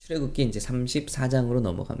출애굽기 이제 34장으로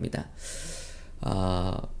넘어갑니다.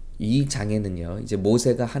 이 장에는요, 이제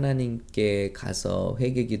모세가 하나님께 가서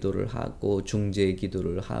회개 기도를 하고 중재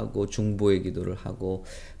기도를 하고 중보의 기도를 하고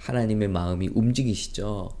하나님의 마음이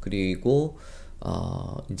움직이시죠. 그리고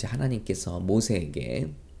이제 하나님께서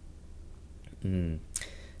모세에게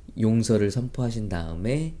용서를 선포하신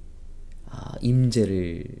다음에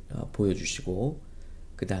임재를 보여주시고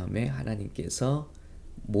그 다음에 하나님께서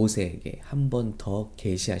모세에게 한 번 더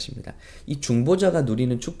계시하십니다. 이 중보자가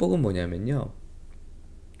누리는 축복은 뭐냐면요,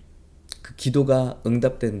 그 기도가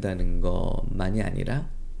응답된다는 것만이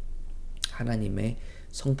아니라 하나님의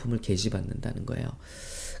성품을 계시받는다는 거예요.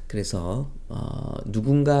 그래서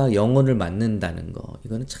누군가 영혼을 맡는다는 거,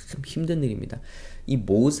 이거는 참 힘든 일입니다. 이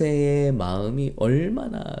모세의 마음이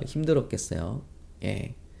얼마나 힘들었겠어요.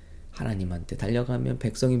 예, 하나님한테 달려가면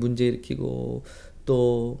백성이 문제 일으키고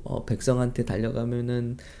또 백성한테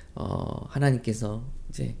달려가면은 하나님께서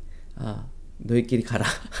이제 너희끼리 가라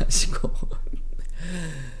하시고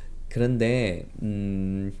그런데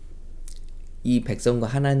이 백성과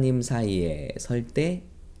하나님 사이에 설 때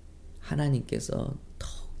하나님께서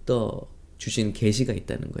더욱더 주신 계시가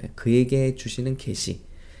있다는 거예요. 그에게 주시는 계시.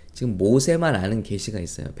 지금 모세만 아는 계시가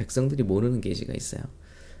있어요. 백성들이 모르는 계시가 있어요.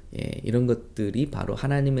 예, 이런 것들이 바로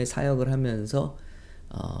하나님의 사역을 하면서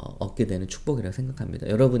얻게 되는 축복이라고 생각합니다.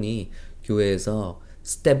 여러분이 교회에서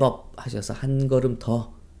스텝업 하셔서 한 걸음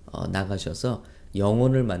더 나가셔서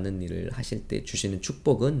영혼을 맡는 일을 하실 때 주시는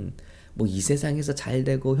축복은 뭐 이 세상에서 잘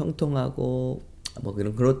되고 형통하고 뭐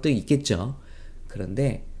그런 것도 있겠죠.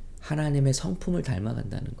 그런데 하나님의 성품을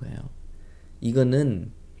닮아간다는 거예요.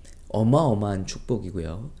 이거는 어마어마한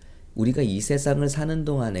축복이고요. 우리가 이 세상을 사는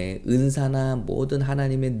동안에 은사나 모든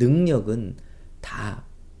하나님의 능력은 다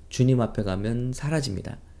주님 앞에 가면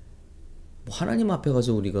사라집니다. 뭐 하나님 앞에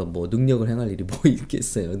가서 우리가 뭐 능력을 행할 일이 뭐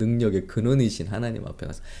있겠어요. 능력의 근원이신 하나님 앞에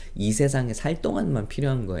가서 이 세상에 살 동안만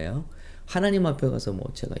필요한 거예요. 하나님 앞에 가서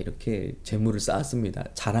뭐 제가 이렇게 재물을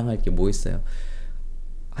쌓았습니다. 자랑할 게 뭐 있어요.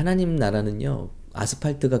 하나님 나라는요,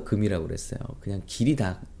 아스팔트가 금이라고 그랬어요. 그냥 길이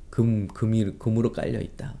다 금으로 깔려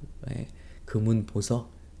있다. 예, 금은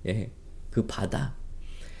보석, 예, 그 바다.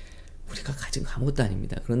 우리가 가진 거 아무것도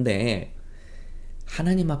아닙니다. 그런데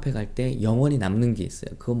하나님 앞에 갈 때 영원히 남는 게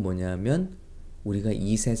있어요. 그건 뭐냐면 우리가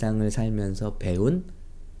이 세상을 살면서 배운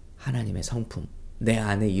하나님의 성품, 내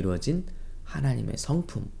안에 이루어진 하나님의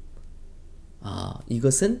성품.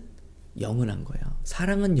 이것은 영원한 거예요.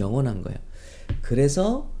 사랑은 영원한 거예요.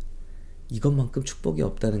 그래서 이것만큼 축복이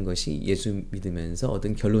없다는 것이 예수 믿으면서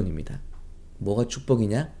얻은 결론입니다. 뭐가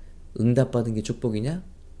축복이냐? 응답받은 게 축복이냐?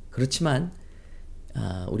 그렇지만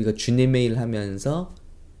우리가 주님의 일 하면서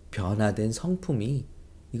변화된 성품이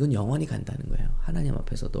이건 영원히 간다는 거예요. 하나님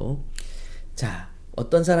앞에서도. 자,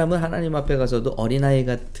 어떤 사람은 하나님 앞에 가서도 어린아이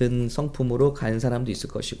같은 성품으로 간 사람도 있을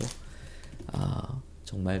것이고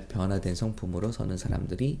정말 변화된 성품으로 서는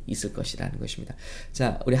사람들이 있을 것이라는 것입니다.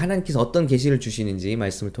 자, 우리 하나님께서 어떤 계시를 주시는지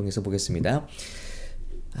말씀을 통해서 보겠습니다.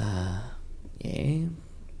 예.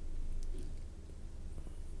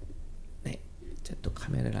 네. 자, 또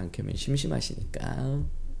카메라를 안 켜면 심심하시니까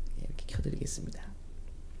이렇게 켜드리겠습니다.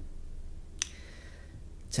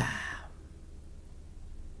 자,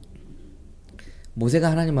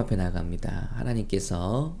 모세가 하나님 앞에 나갑니다.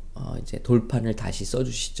 하나님께서 이제 돌판을 다시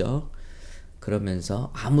써주시죠.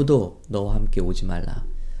 그러면서 아무도 너와 함께 오지 말라.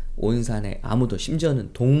 온 산에 아무도,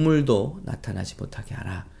 심지어는 동물도 나타나지 못하게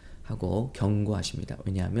하라 하고 경고하십니다.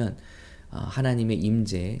 왜냐하면 하나님의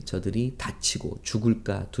임재에 저들이 다치고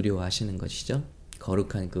죽을까 두려워하시는 것이죠.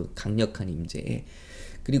 거룩한 그 강력한 임재에.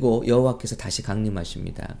 그리고 여호와께서 다시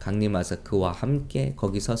강림하십니다. 강림하사 그와 함께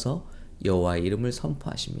거기 서서 여호와의 이름을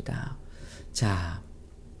선포하십니다. 자,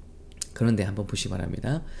 그런데 한번 보시기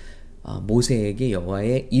바랍니다. 모세에게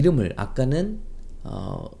여호와의 이름을, 아까는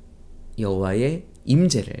여호와의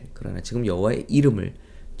임재를, 그러나 지금 여호와의 이름을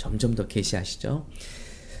점점 더 계시하시죠.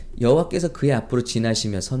 여호와께서 그의 앞으로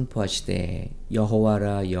지나시며 선포하시되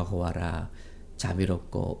여호와라 여호와라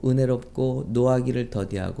자비롭고 은혜롭고 노하기를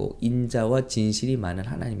더디하고 인자와 진실이 많은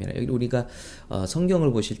하나님이라. 여기 우리가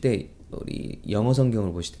성경을 보실 때, 우리 영어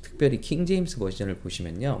성경을 보실 때 특별히 킹 제임스 버전을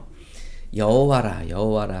보시면요, 여호와라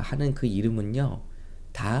여호와라 하는 그 이름은요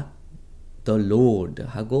다 The Lord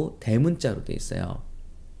하고 대문자로 되어 있어요.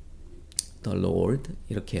 The Lord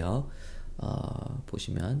이렇게요.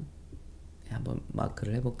 보시면 한번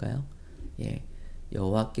마크를 해볼까요? 예,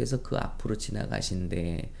 여호와께서 그 앞으로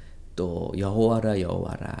지나가신데 또 여호와라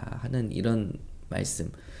여호와라 하는 이런 말씀.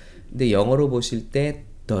 근데 영어로 보실 때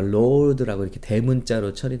The Lord라고 이렇게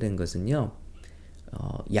대문자로 처리된 것은요,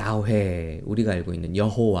 야훼, 우리가 알고 있는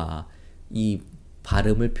여호와, 이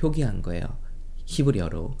발음을 표기한 거예요.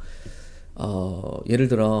 히브리어로. 예를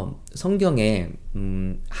들어 성경에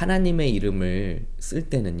하나님의 이름을 쓸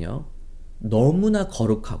때는요. 너무나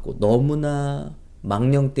거룩하고 너무나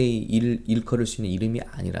망령되이 일컬을 수 있는 이름이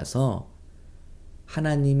아니라서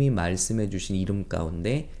하나님이 말씀해 주신 이름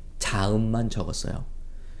가운데 자음만 적었어요.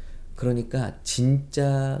 그러니까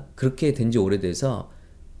진짜 그렇게 된 지 오래돼서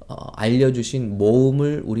알려주신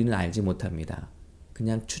모음을 우리는 알지 못합니다.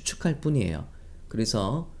 그냥 추측할 뿐이에요.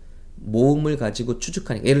 그래서 모음을 가지고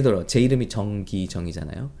추측하니까 예를 들어 제 이름이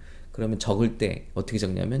정기정이잖아요. 그러면 적을 때 어떻게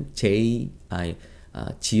적냐면 지읒,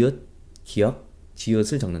 기역,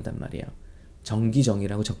 지읒을 적는단 말이에요.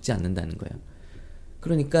 정기정이라고 적지 않는다는 거예요.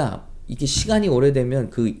 그러니까 이게 시간이 오래되면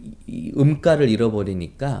그 음가를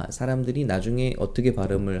잃어버리니까 사람들이 나중에 어떻게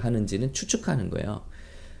발음을 하는지는 추측하는 거예요.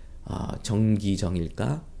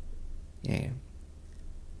 정기정일까? 예.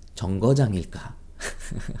 정거장일까?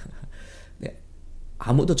 네.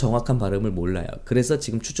 아무도 정확한 발음을 몰라요. 그래서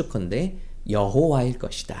지금 추측컨대 여호와일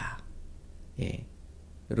것이다. 예.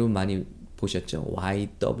 여러분 많이 보셨죠?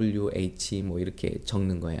 YWH 뭐 이렇게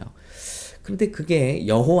적는 거예요. 그런데 그게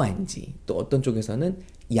여호와인지 또 어떤 쪽에서는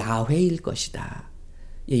야훼일 것이다.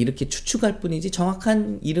 예, 이렇게 추측할 뿐이지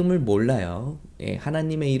정확한 이름을 몰라요. 예,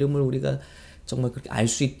 하나님의 이름을 우리가 정말 그렇게 알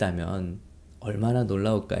수 있다면 얼마나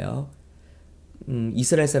놀라울까요?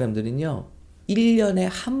 이스라엘 사람들은요. 1년에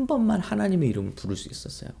한 번만 하나님의 이름을 부를 수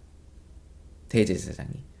있었어요.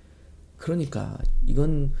 대제사장이. 그러니까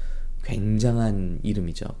이건 굉장한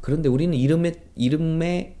이름이죠. 그런데 우리는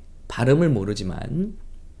이름의 발음을 모르지만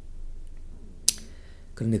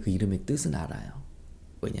그런데 그 이름의 뜻은 알아요.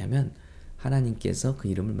 왜냐하면 하나님께서 그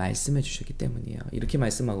이름을 말씀해 주셨기 때문이에요. 이렇게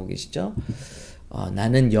말씀하고 계시죠.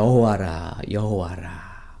 나는 여호와라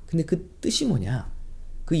여호와라. 근데 그 뜻이 뭐냐?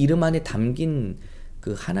 그 이름 안에 담긴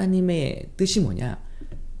그 하나님의 뜻이 뭐냐?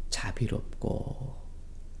 자비롭고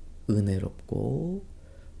은혜롭고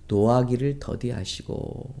노하기를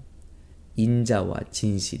더디하시고 인자와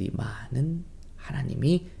진실이 많은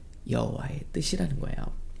하나님이 여호와의 뜻이라는 거예요.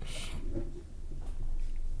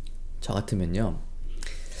 저 같으면요.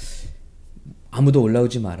 아무도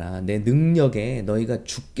올라오지 마라. 내 능력에 너희가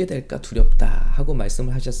죽게 될까 두렵다 하고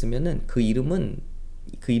말씀을 하셨으면은 그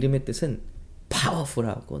이름의 뜻은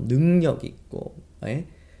파워풀하고 능력 있고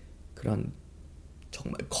그런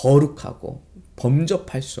정말 거룩하고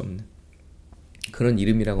범접할 수 없는 그런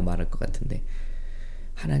이름이라고 말할 것 같은데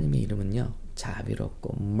하나님의 이름은요.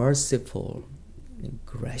 자비롭고 merciful,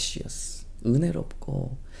 gracious,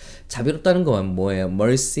 은혜롭고 자비롭다는 건 뭐예요?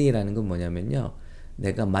 mercy라는 건 뭐냐면요.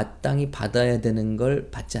 내가 마땅히 받아야 되는 걸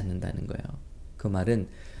받지 않는다는 거예요. 그 말은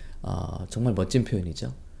정말 멋진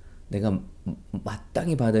표현이죠. 내가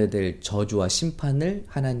마땅히 받아야 될 저주와 심판을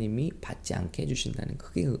하나님이 받지 않게 해주신다는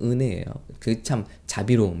그게 은혜예요. 그게 참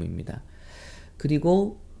자비로움입니다.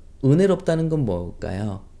 그리고 은혜롭다는 건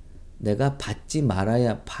뭘까요? 내가 받지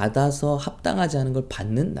말아야 받아서 합당하지 않은 걸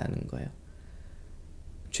받는다는 거예요.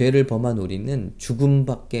 죄를 범한 우리는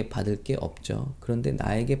죽음밖에 받을 게 없죠. 그런데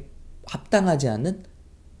나에게 합당하지 않은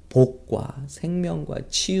복과 생명과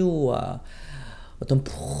치유와 어떤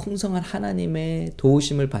풍성한 하나님의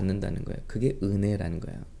도우심을 받는다는 거예요. 그게 은혜라는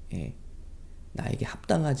거예요. 예. 나에게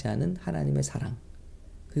합당하지 않은 하나님의 사랑.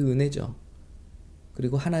 그게 은혜죠.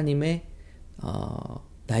 그리고 하나님의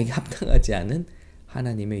나에게 합당하지 않은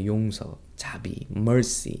하나님의 용서, 자비,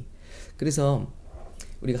 mercy. 그래서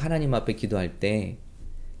우리가 하나님 앞에 기도할 때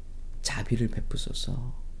자비를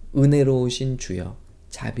베푸소서. 은혜로우신 주여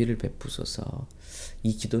자비를 베푸소서.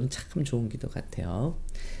 이 기도는 참 좋은 기도 같아요.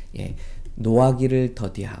 예, 노하기를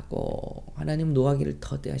더디하고 하나님 노하기를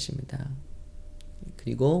더디하십니다.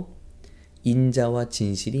 그리고 인자와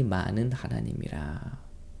진실이 많은 하나님이라.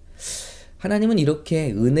 하나님은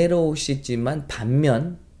이렇게 은혜로우시지만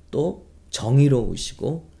반면 또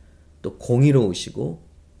정의로우시고 또 공의로우시고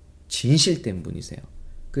진실된 분이세요.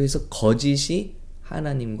 그래서 거짓이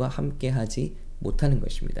하나님과 함께하지 못하는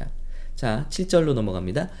것입니다. 자, 7절로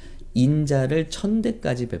넘어갑니다. 인자를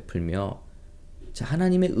천대까지 베풀며 자,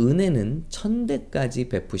 하나님의 은혜는 천대까지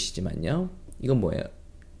베푸시지만요. 이건 뭐예요?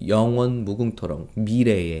 영원 무궁토록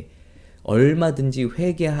미래에 얼마든지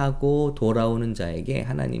회개하고 돌아오는 자에게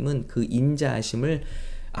하나님은 그 인자하심을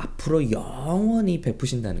앞으로 영원히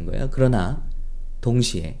베푸신다는 거예요. 그러나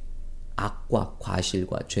동시에 악과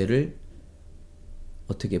과실과 죄를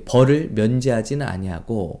어떻게 벌을 면제하지는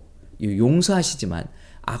아니하고 용서하시지만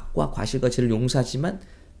악과 과실과 죄를 용서하지만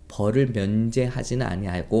벌을 면제하지는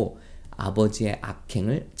아니하고 아버지의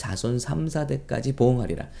악행을 자손 3, 4대까지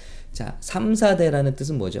보응하리라. 자, 3, 4대라는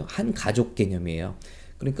뜻은 뭐죠? 한 가족 개념이에요.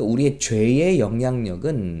 그러니까 우리의 죄의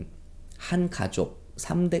영향력은 한 가족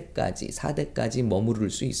 3대까지 4대까지 머무를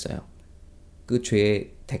수 있어요. 그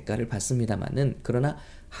죄의 대가를 받습니다만은 그러나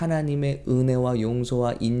하나님의 은혜와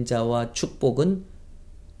용서와 인자와 축복은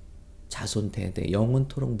자손 대대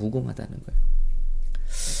영원토록 무궁하다는 거예요.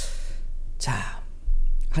 자,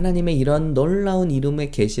 하나님의 이런 놀라운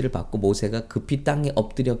이름의 계시를 받고 모세가 급히 땅에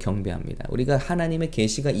엎드려 경배합니다. 우리가 하나님의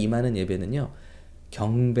계시가 임하는 예배는요,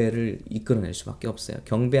 경배를 이끌어낼 수밖에 없어요.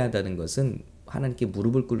 경배하다는 것은 하나님께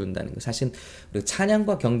무릎을 꿇는다는 거. 사실 우리가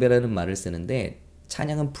찬양과 경배라는 말을 쓰는데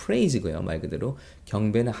찬양은 praise고요. 말 그대로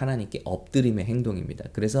경배는 하나님께 엎드림의 행동입니다.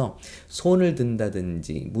 그래서 손을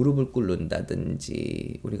든다든지 무릎을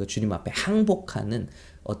꿇는다든지 우리가 주님 앞에 항복하는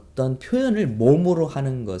어떤 표현을 몸으로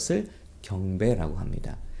하는 것을 경배라고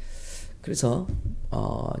합니다. 그래서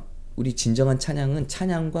우리 진정한 찬양은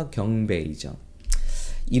찬양과 경배이죠.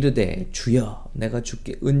 이르되 주여 내가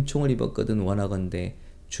주께 은총을 입었거든 원하건대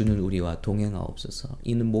주는 우리와 동행하옵소서.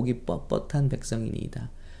 이는 목이 뻣뻣한 백성이니이다.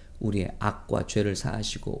 우리의 악과 죄를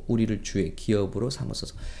사하시고 우리를 주의 기업으로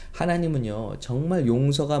삼으소서. 하나님은요 정말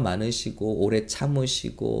용서가 많으시고 오래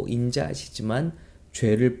참으시고 인자하시지만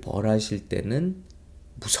죄를 벌하실 때는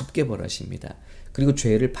무섭게 벌하십니다. 그리고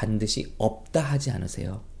죄를 반드시 없다 하지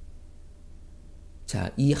않으세요.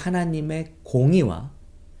 자, 이 하나님의 공의와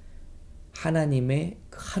하나님의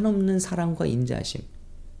한없는 사랑과 인자하심이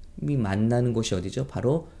만나는 곳이 어디죠?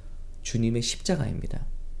 바로 주님의 십자가입니다.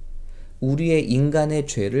 우리의 인간의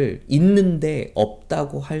죄를 있는데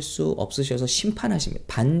없다고 할 수 없으셔서 심판하십니다.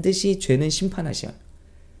 반드시 죄는 심판하셔요.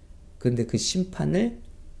 그런데 그 심판을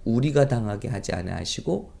우리가 당하게 하지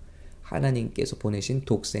않으시고 하나님께서 보내신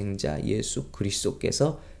독생자 예수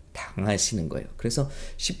그리스도께서 당하시는 거예요. 그래서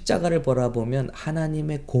십자가를 바라보면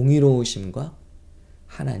하나님의 공의로우심과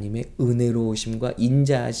하나님의 은혜로우심과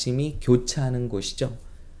인자하심이 교차하는 곳이죠.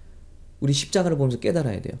 우리 십자가를 보면서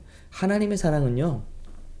깨달아야 돼요. 하나님의 사랑은요,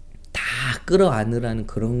 다 끌어안으라는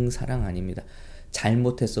그런 사랑 아닙니다.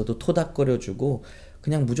 잘못했어도 토닥거려주고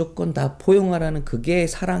그냥 무조건 다 포용하라는 그게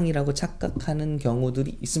사랑이라고 착각하는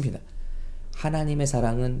경우들이 있습니다. 하나님의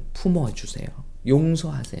사랑은 품어주세요.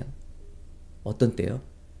 용서하세요. 어떤 때요?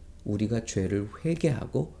 우리가 죄를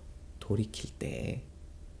회개하고 돌이킬 때.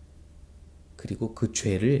 그리고 그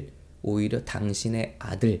죄를 오히려 당신의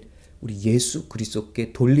아들 우리 예수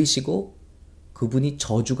그리스도께 돌리시고 그분이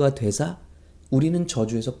저주가 되사 우리는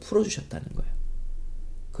저주에서 풀어주셨다는 거예요.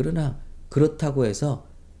 그러나 그렇다고 해서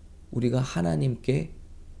우리가 하나님께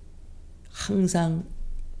항상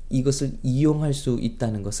이것을 이용할 수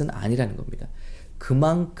있다는 것은 아니라는 겁니다.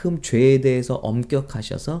 그만큼 죄에 대해서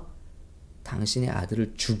엄격하셔서 당신의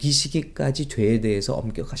아들을 죽이시기까지 죄에 대해서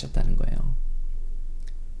엄격하셨다는 거예요.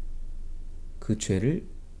 그 죄를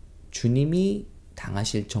주님이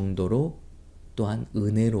당하실 정도로 또한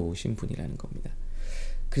은혜로우신 분이라는 겁니다.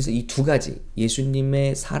 그래서 이 두 가지,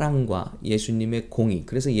 예수님의 사랑과 예수님의 공의.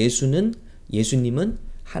 그래서 예수님은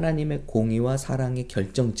하나님의 공의와 사랑의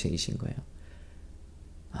결정체이신 거예요.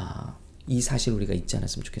 이 사실 우리가 잊지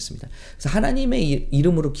않았으면 좋겠습니다. 그래서 하나님의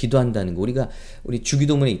이름으로 기도한다는 거, 우리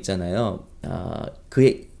주기도문에 있잖아요.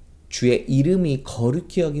 그의 주의 이름이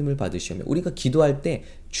거룩히 여김을 받으시며, 우리가 기도할 때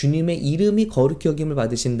주님의 이름이 거룩히 여김을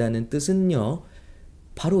받으신다는 뜻은요,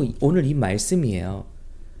 바로 오늘 이 말씀이에요.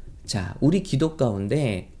 자, 우리 기도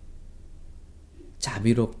가운데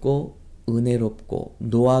자비롭고 은혜롭고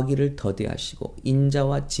노하기를 더디하시고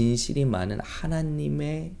인자와 진실이 많은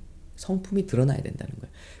하나님의 성품이 드러나야 된다는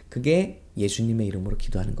거예요. 그게 예수님의 이름으로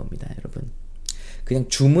기도하는 겁니다, 여러분. 그냥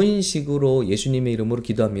주문식으로 예수님의 이름으로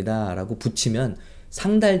기도합니다 라고 붙이면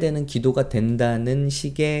상달되는 기도가 된다는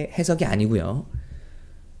식의 해석이 아니고요.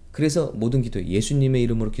 그래서 모든 기도에 예수님의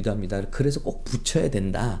이름으로 기도합니다. 그래서 꼭 붙여야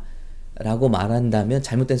된다 라고 말한다면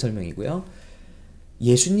잘못된 설명이고요.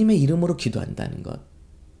 예수님의 이름으로 기도한다는 것,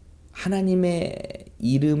 하나님의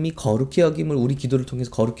이름이 거룩히 여김을, 우리 기도를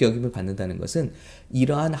통해서 거룩히 여김을 받는다는 것은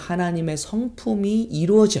이러한 하나님의 성품이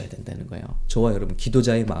이루어져야 된다는 거예요. 저와 여러분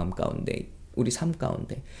기도자의 마음 가운데, 우리 삶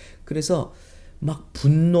가운데. 그래서 막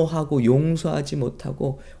분노하고 용서하지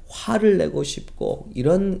못하고 화를 내고 싶고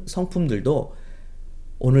이런 성품들도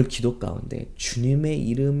오늘 기도 가운데 주님의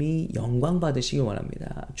이름이 영광 받으시기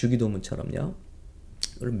원합니다. 주기도문처럼요.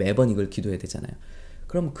 매번 이걸 기도해야 되잖아요.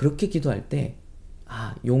 그럼 그렇게 기도할 때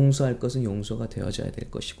용서할 것은 용서가 되어져야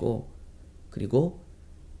될 것이고, 그리고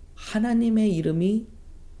하나님의 이름이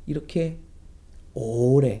이렇게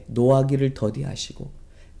오래 노하기를 더디하시고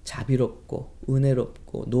자비롭고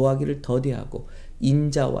은혜롭고 노하기를 더디하고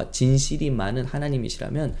인자와 진실이 많은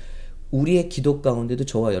하나님이시라면 우리의 기도 가운데도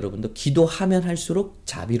저와 여러분도 기도하면 할수록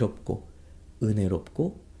자비롭고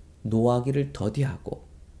은혜롭고 노하기를 더디하고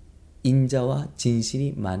인자와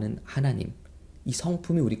진실이 많은 하나님, 이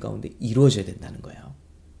성품이 우리 가운데 이루어져야 된다는 거예요.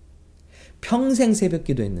 평생 새벽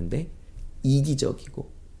기도했는데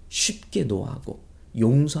이기적이고 쉽게 노하고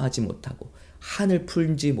용서하지 못하고 한을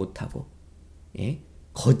풀지 못하고 예?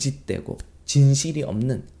 거짓되고 진실이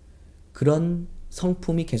없는 그런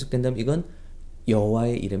성품이 계속된다면 이건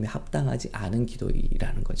여호와의 이름에 합당하지 않은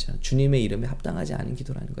기도라는 거죠. 주님의 이름에 합당하지 않은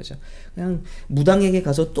기도라는 거죠. 그냥 무당에게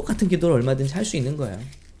가서 똑같은 기도를 얼마든지 할 수 있는 거예요.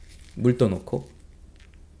 물 떠놓고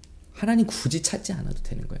하나님 굳이 찾지 않아도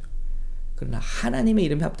되는 거예요. 그러나 하나님의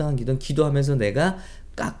이름에 합당한 기도는 기도하면서 내가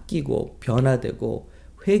깎이고 변화되고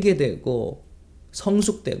회개되고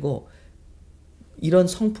성숙되고 이런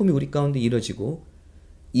성품이 우리 가운데 이루어지고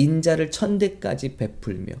인자를 천대까지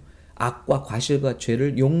베풀며 악과 과실과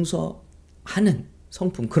죄를 용서하는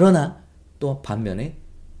성품. 그러나 또 반면에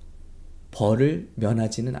벌을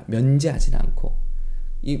면제하지는 않고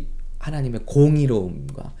이 하나님의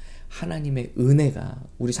공의로움과 하나님의 은혜가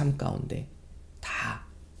우리 삶 가운데 다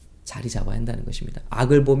자리 잡아야 한다는 것입니다.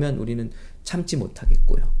 악을 보면 우리는 참지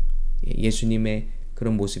못하겠고요. 예수님의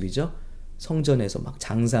그런 모습이죠. 성전에서 막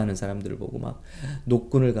장사하는 사람들을 보고 막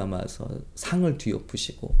노끈을 감아서 상을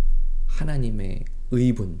뒤엎으시고 하나님의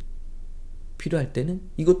의분 필요할 때는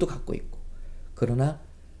이것도 갖고 있고 그러나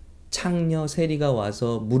창녀 세리가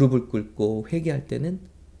와서 무릎을 꿇고 회개할 때는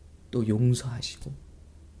또 용서하시고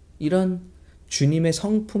이런 주님의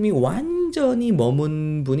성품이 완전히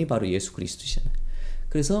머문 분이 바로 예수 그리스도시잖아요.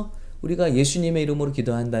 그래서 우리가 예수님의 이름으로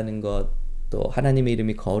기도한다는 것, 또 하나님의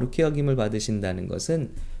이름이 거룩히 여김을 받으신다는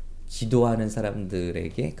것은 기도하는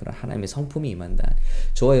사람들에게 그런 하나님의 성품이 임한다.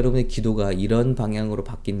 저와 여러분의 기도가 이런 방향으로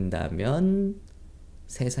바뀐다면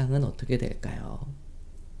세상은 어떻게 될까요?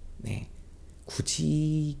 네,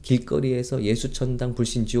 굳이 길거리에서 예수천당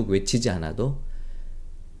불신지옥 외치지 않아도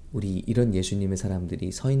우리 이런 예수님의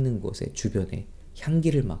사람들이 서 있는 곳에 주변에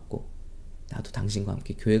향기를 맡고 나도 당신과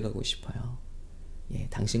함께 교회 가고 싶어요. 예,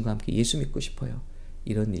 당신과 함께 예수 믿고 싶어요.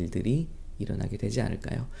 이런 일들이 일어나게 되지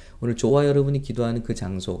않을까요? 오늘 저와 여러분이 기도하는 그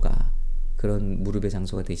장소가 그런 무릎의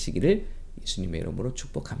장소가 되시기를 예수님의 이름으로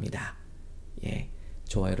축복합니다. 예,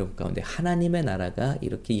 저와 여러분 가운데 하나님의 나라가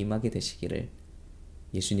이렇게 임하게 되시기를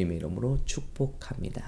예수님의 이름으로 축복합니다.